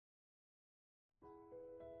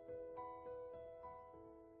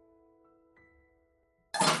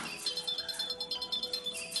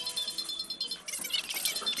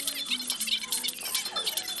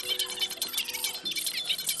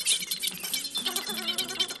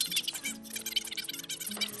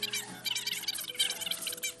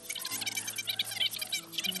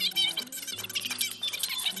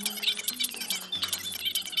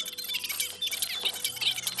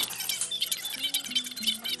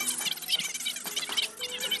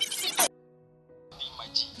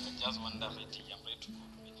That's wonderful. I'm ready to go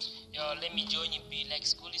to it. Yo, let me join you, be like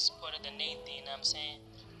school is part of the main thing, you know what I'm saying?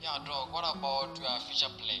 Yeah, dog, what about your future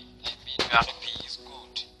play? I mean, your RP is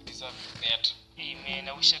good. You deserve better. Hey, man,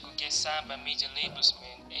 I wish I could get signed by major labels,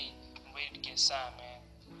 man. Hey, I'm ready to get signed, man.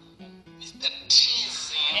 Mr.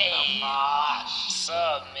 Teezy in Hey, the flash. what's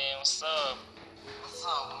up, man? What's up? What's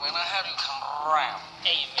up, man? I heard you can rap.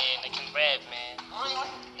 Hey, man, I can rap, man. Really?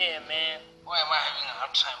 Yeah, man. Why am I having a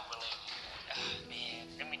hard time believing? Man,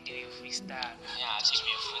 let me do you freestyle. Yeah, teach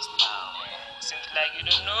me freestyle. Seems like you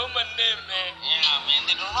don't know my name, man. Yeah, man,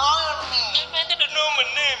 they don't know your name. Man, they don't know my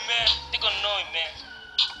name, man. They gonna know it, man.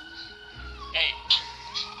 Hey.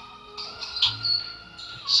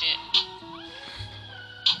 Shit.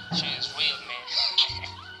 Shit is real, man.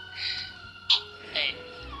 Hey.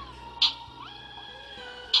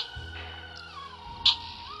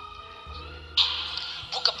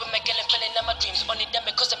 Woke up in my girl and fell in my dreams. Only done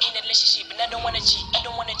because I'm in a relationship and I don't wanna cheat. I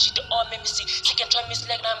don't wanna cheat. The all made me see. Sick and try me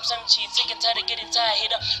slack, now I'm some cheat. Sick and tired of getting tired,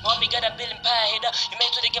 hater. Mommy got a billion pie, hater. You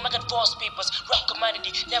made to the game, I got false papers. Rap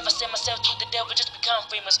commodity. Never send myself to the devil, just become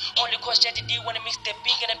famous. Only question I did wanna mix the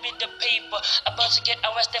pink and a bit the paper. About to get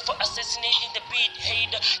arrested for assassinating the beat,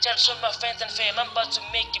 hater. Trying to show my friends and fame. I'm about to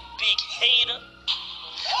make it big, hater.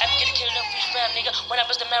 I'm getting killed up with fam, nigga. When I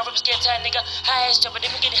bust the man, rappers get tired, nigga. High ass job, but they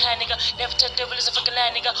me get high, nigga. Never touch devil is a fucking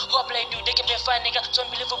lie, nigga. Hope like dude, they can be fine, nigga. So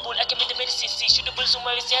unbelievable, I can make the medicine see. Shoot the bullets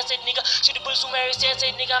somewhere, I said, nigga. Shoot the bullets somewhere, I said,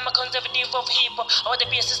 nigga. I'm a conservative of hip hop. I want to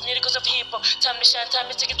be assassinated because of hip hop. Time to shine, time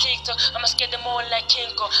to take a TikTok. I'ma scare them all like King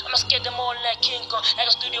Kong. I'ma scare them all like King Kong. I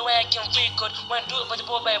got studio where I can record. When I do it, but the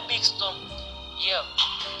ball by a big storm. Yeah.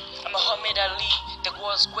 I'm a Muhammad Ali, the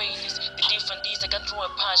world's greatest. The different is I can throw a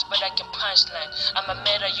punch, but I can punchline. I'm a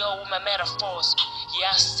meta, yo, with my metaphors.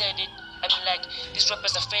 Yeah, I said it. I mean, like, these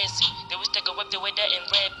rappers are fancy. They wish they could whip the way they're in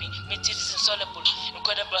rapping. Me, Teezy is insoluble,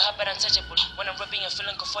 incredible, how but untouchable. When I'm rapping, I'm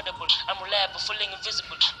feeling comfortable. I'm reliable, feeling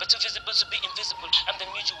invisible, but too visible to be invisible. I'm the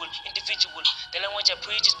mutual, individual. The language I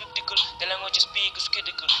preach is biblical. The language I speak is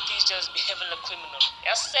critical. These just behaving like criminal.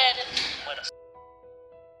 I said it. Motherfucker.